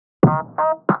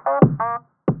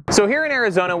So here in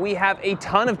Arizona, we have a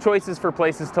ton of choices for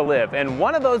places to live, and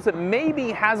one of those that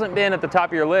maybe hasn't been at the top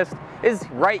of your list is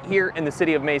right here in the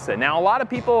city of Mesa. Now, a lot of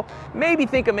people maybe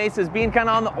think of Mesa as being kind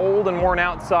of on the old and worn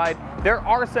out side. There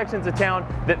are sections of town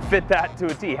that fit that to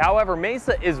a T. However,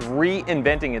 Mesa is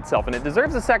reinventing itself, and it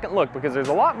deserves a second look because there's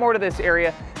a lot more to this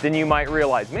area than you might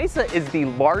realize. Mesa is the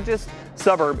largest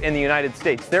suburb in the United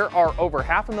States. There are over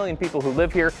 500,000 people who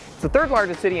live here. It's the third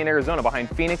largest city in Arizona behind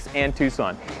Phoenix and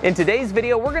Tucson. In today's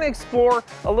video, we're going to explore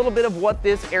a little bit of what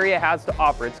this area has to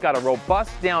offer. It's got a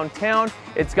robust downtown,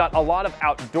 it's got a lot of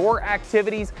outdoor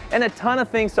activities, and a ton of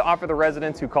things to offer the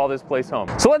residents who call this place home.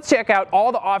 So let's check out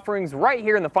all the offerings right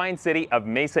here in the fine city of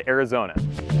Mesa, Arizona.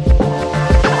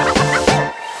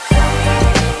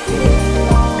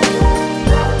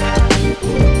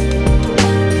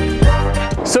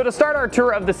 So to start our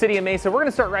tour of the city of Mesa, we're going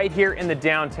to start right here in the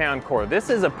downtown core. This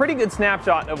is a pretty good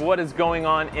snapshot of what is going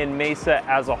on in Mesa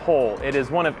as a whole. It is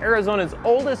one of Arizona's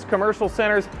oldest commercial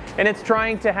centers, and it's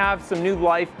trying to have some new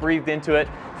life breathed into it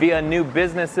via new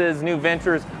businesses, new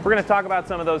ventures. We're going to talk about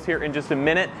some of those here in just a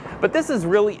minute, but this is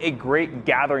really a great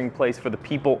gathering place for the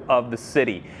people of the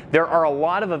city. There are a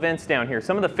lot of events down here.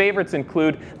 Some of the favorites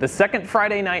include the second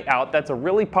Friday night out. That's a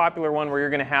really popular one where you're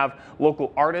going to have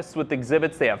local artists with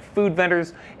exhibits. They have food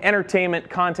vendors, entertainment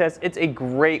contests. It's a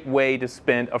great way to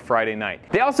spend a Friday night.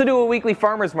 They also do a weekly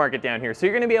farmers market down here, so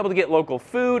you're going to be able to get local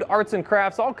food, arts and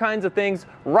crafts, all kinds of things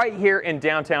right here in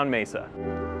downtown Mesa.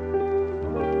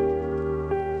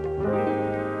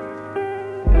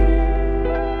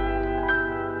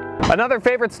 Another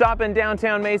favorite stop in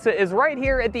downtown Mesa is right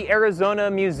here at the Arizona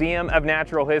Museum of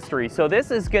Natural History. So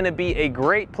this is going to be a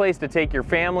great place to take your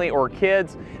family or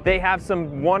kids. They have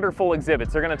some wonderful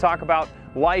exhibits. They're going to talk about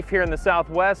life here in the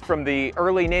Southwest, from the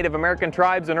early Native American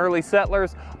tribes and early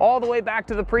settlers all the way back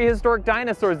to the prehistoric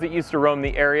dinosaurs that used to roam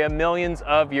the area millions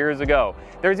of years ago.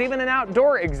 There's even an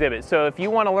outdoor exhibit, so if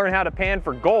you want to learn how to pan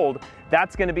for gold,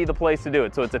 that's going to be the place to do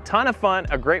it. So it's a ton of fun,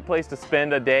 a great place to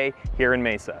spend a day here in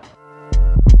Mesa.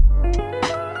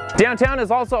 Downtown is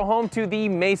also home to the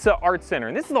Mesa Art Center,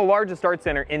 and this is the largest art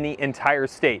center in the entire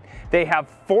state. They have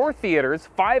 4 theaters,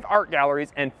 5 art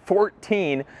galleries, and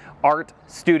 14 art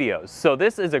studios. So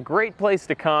this is a great place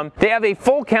to come. They have a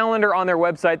full calendar on their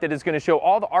website that is going to show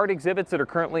all the art exhibits that are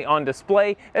currently on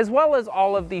display, as well as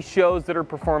all of the shows that are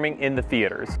performing in the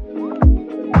theaters.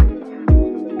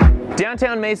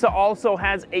 Downtown Mesa also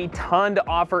has a ton to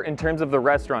offer in terms of the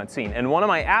restaurant scene, and one of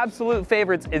my absolute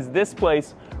favorites is this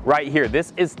place right here.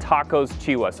 This is Tacos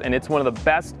Chihuas, and it's one of the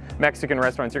best Mexican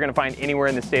restaurants you're going to find anywhere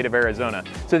in the state of Arizona.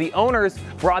 So the owners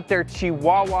brought their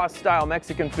Chihuahua-style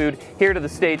Mexican food here to the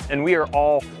States, and we are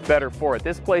all better for it.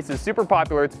 This place is super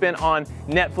popular. It's been on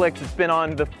Netflix, it's been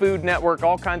on the Food Network,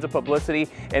 all kinds of publicity,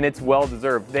 and it's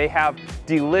well-deserved. They have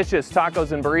delicious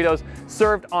tacos and burritos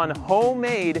served on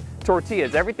homemade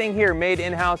tortillas. Everything here made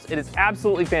in-house. It is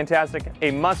absolutely fantastic. A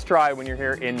must-try when you're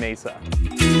here in Mesa.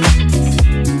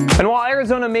 And while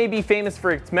Arizona may be famous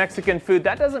for its Mexican food,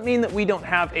 that doesn't mean that we don't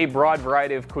have a broad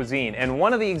variety of cuisine. And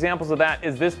one of the examples of that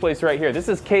is this place right here. This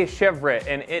is Que Chevre,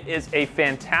 and it is a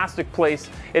fantastic place.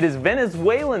 It is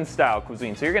Venezuelan style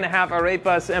cuisine. So you're gonna have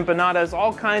arepas, empanadas,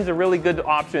 all kinds of really good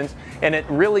options, and it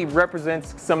really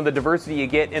represents some of the diversity you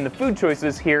get in the food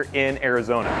choices here in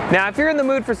Arizona. Now, if you're in the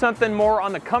mood for something more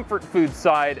on the comfort food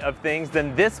side of things,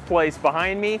 then this place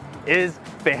behind me is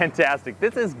fantastic.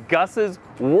 This is Gus's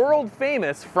world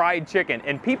famous fried chicken,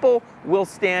 and people will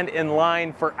stand in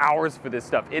line for hours for this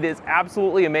stuff. It is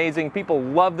absolutely amazing. People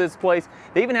love this place.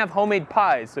 They even have homemade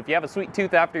pies, so if you have a sweet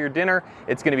tooth after your dinner,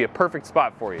 it's going to be a perfect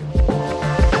spot for you.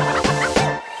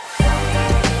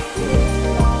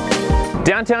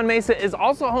 Downtown Mesa is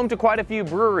also home to quite a few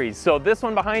breweries. So this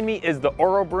one behind me is the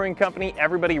Oro Brewing Company.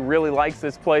 Everybody really likes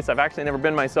this place. I've actually never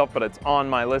been myself, but it's on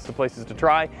my list of places to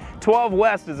try. 12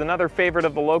 West is another favorite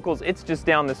of the locals. It's just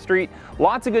down the street.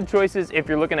 Lots of good choices if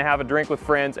you're looking to have a drink with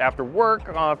friends after work,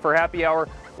 for happy hour,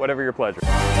 whatever your pleasure.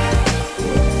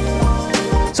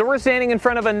 So we're standing in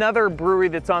front of another brewery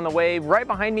that's on the way. Right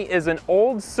behind me is an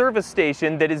old service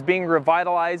station that is being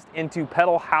revitalized into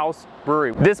Pedal House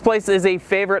Brewery. This place is a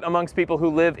favorite amongst people who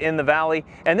live in the valley,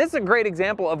 and this is a great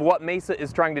example of what Mesa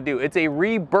is trying to do. It's a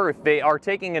rebirth. They are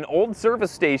taking an old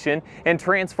service station and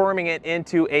transforming it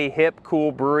into a hip,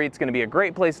 cool brewery. It's going to be a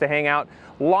great place to hang out.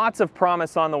 Lots of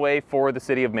promise on the way for the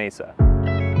city of Mesa.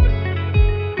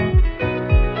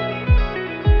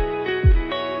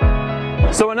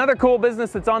 So another cool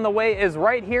business that's on the way is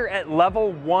right here at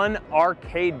Level 1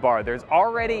 Arcade Bar. There's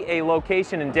already a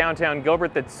location in downtown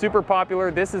Gilbert that's super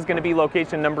popular. This is going to be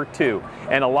location number 2,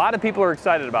 and a lot of people are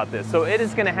excited about this. So it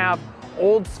is going to have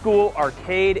old school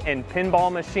arcade and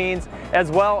pinball machines,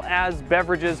 as well as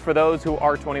beverages for those who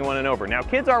are 21 and over. Now,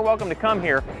 kids are welcome to come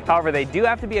here. However, they do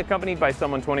have to be accompanied by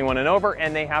someone 21 and over,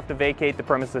 and they have to vacate the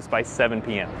premises by 7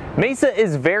 p.m. Mesa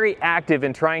is very active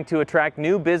in trying to attract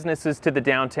new businesses to the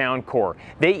downtown core.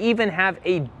 They even have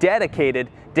a dedicated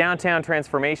downtown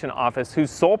transformation office whose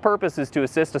sole purpose is to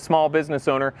assist a small business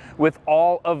owner with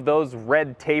all of those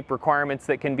red tape requirements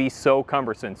that can be so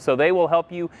cumbersome. So they will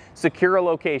help you secure a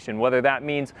location, whether that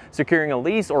means securing a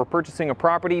lease or purchasing a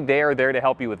property. They are there to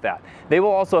help you with that. They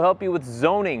will also help you with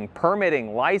zoning,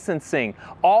 permitting, licensing,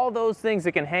 all those things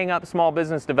that can hang up small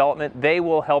business development. They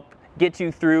will help get you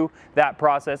through that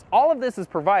process. All of this is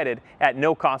provided at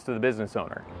no cost to the business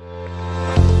owner.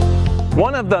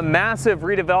 One of the massive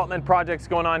redevelopment projects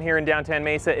going on here in downtown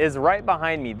Mesa is right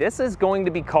behind me. This is going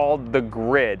to be called the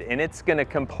Grid, and it's going to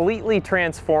completely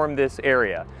transform this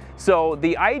area. So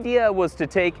the idea was to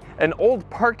take an old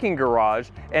parking garage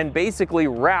and basically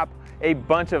wrap a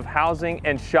bunch of housing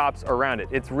and shops around it.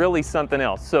 It's really something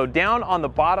else. So down on the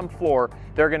bottom floor,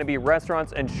 there are going to be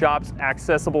restaurants and shops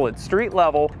accessible at street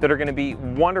level that are going to be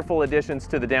wonderful additions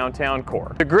to the downtown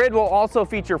core. The Grid will also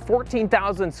feature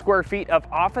 14,000 square feet of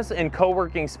office and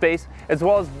co-working space, as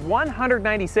well as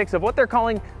 196 of what they're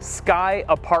calling Sky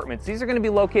Apartments. These are going to be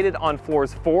located on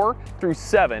floors 4 through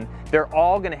 7. They're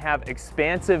all going to have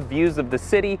expansive views of the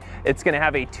city. It's going to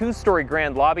have a 2-story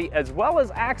grand lobby, as well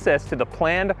as access to the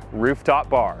planned rooftop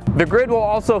bar. The Grid will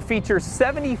also feature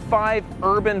 75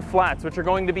 urban flats, which are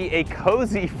going to be a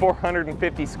cozy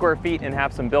 450 square feet and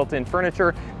have some built-in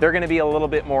furniture. They're going to be a little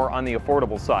bit more on the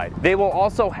affordable side. They will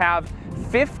also have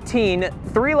 15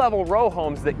 3-level row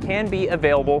homes that can be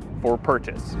available for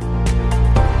purchase.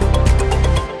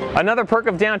 Another perk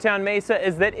of downtown Mesa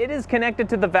is that it is connected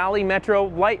to the Valley Metro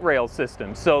light rail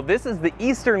system. So this is the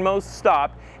easternmost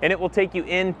stop, and it will take you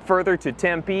in further to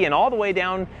Tempe and all the way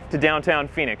down to downtown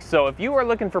Phoenix. So if you are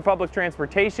looking for public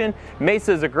transportation,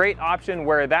 Mesa is a great option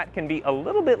where that can be a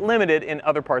little bit limited in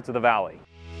other parts of the valley.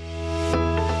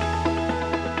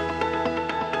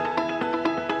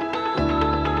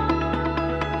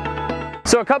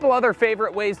 So a couple other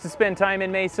favorite ways to spend time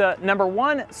in Mesa. Number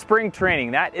one, spring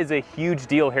training. That is a huge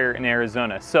deal here in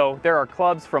Arizona. So there are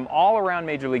clubs from all around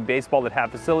Major League Baseball that have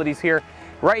facilities here.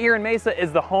 Right here in Mesa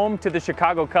is the home to the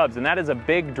Chicago Cubs, and that is a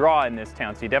big draw in this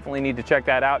town, so you definitely need to check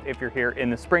that out if you're here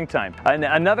in the springtime. And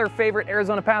another favorite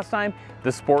Arizona pastime,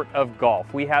 the sport of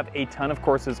golf. We have a ton of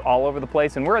courses all over the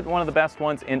place, and we're at one of the best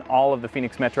ones in all of the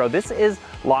Phoenix Metro. This is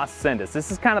Las Sendas.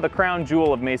 This is kind of the crown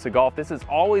jewel of Mesa golf. This is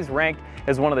always ranked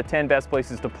as one of the 10 best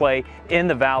places to play in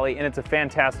the valley, and it's a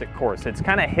fantastic course. It's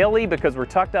kind of hilly because we're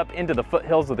tucked up into the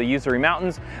foothills of the Usery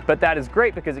Mountains, but that is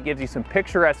great because it gives you some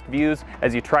picturesque views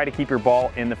as you try to keep your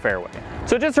ball in the fairway.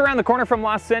 So just around the corner from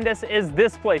Las Sendas is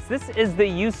this place. This is the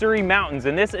Usery Mountains,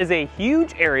 and this is a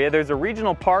huge area. There's a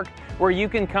regional park where you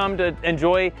can come to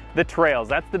enjoy the trails.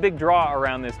 That's the big draw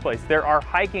around this place. There are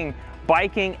hiking,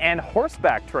 biking, and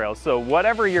horseback trails. So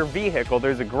whatever your vehicle,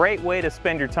 there's a great way to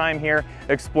spend your time here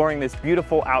exploring this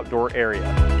beautiful outdoor area.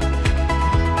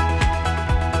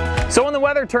 So when the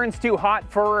weather turns too hot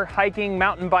for hiking,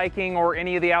 mountain biking, or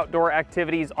any of the outdoor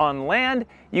activities on land,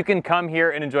 you can come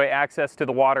here and enjoy access to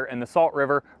the water and the Salt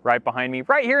River right behind me,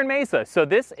 right here in Mesa. So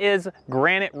this is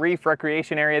Granite Reef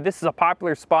Recreation Area. This is a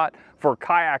popular spot for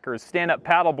kayakers, stand-up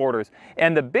paddleboarders,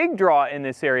 and the big draw in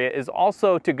this area is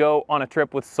also to go on a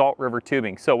trip with Salt River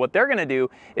tubing. So what they're gonna do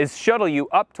is shuttle you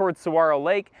up towards Saguaro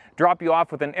Lake, drop you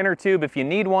off with an inner tube if you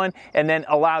need one, and then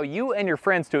allow you and your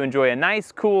friends to enjoy a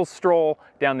nice, cool stroll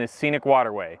down this scenic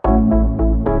waterway.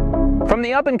 From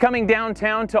the up-and-coming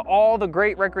downtown to all the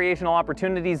great recreational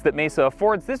opportunities that Mesa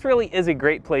affords, this really is a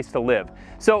great place to live.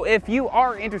 So if you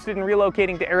are interested in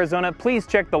relocating to Arizona, please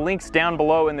check the links down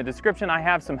below in the description. I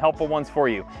have some helpful ones for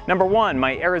you. Number one,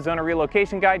 my Arizona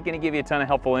relocation guide, gonna give you a ton of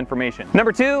helpful information.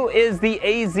 Number two is the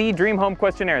AZ Dream Home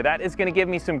Questionnaire. That is gonna give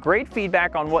me some great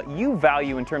feedback on what you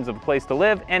value in terms of a place to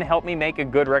live and help me make a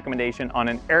good recommendation on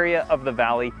an area of the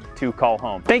valley to call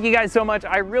home. Thank you guys so much.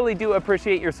 I really do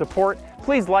appreciate your support.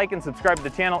 Please like and subscribe to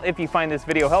the channel if you find this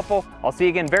video helpful. I'll see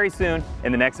you again very soon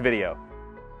in the next video.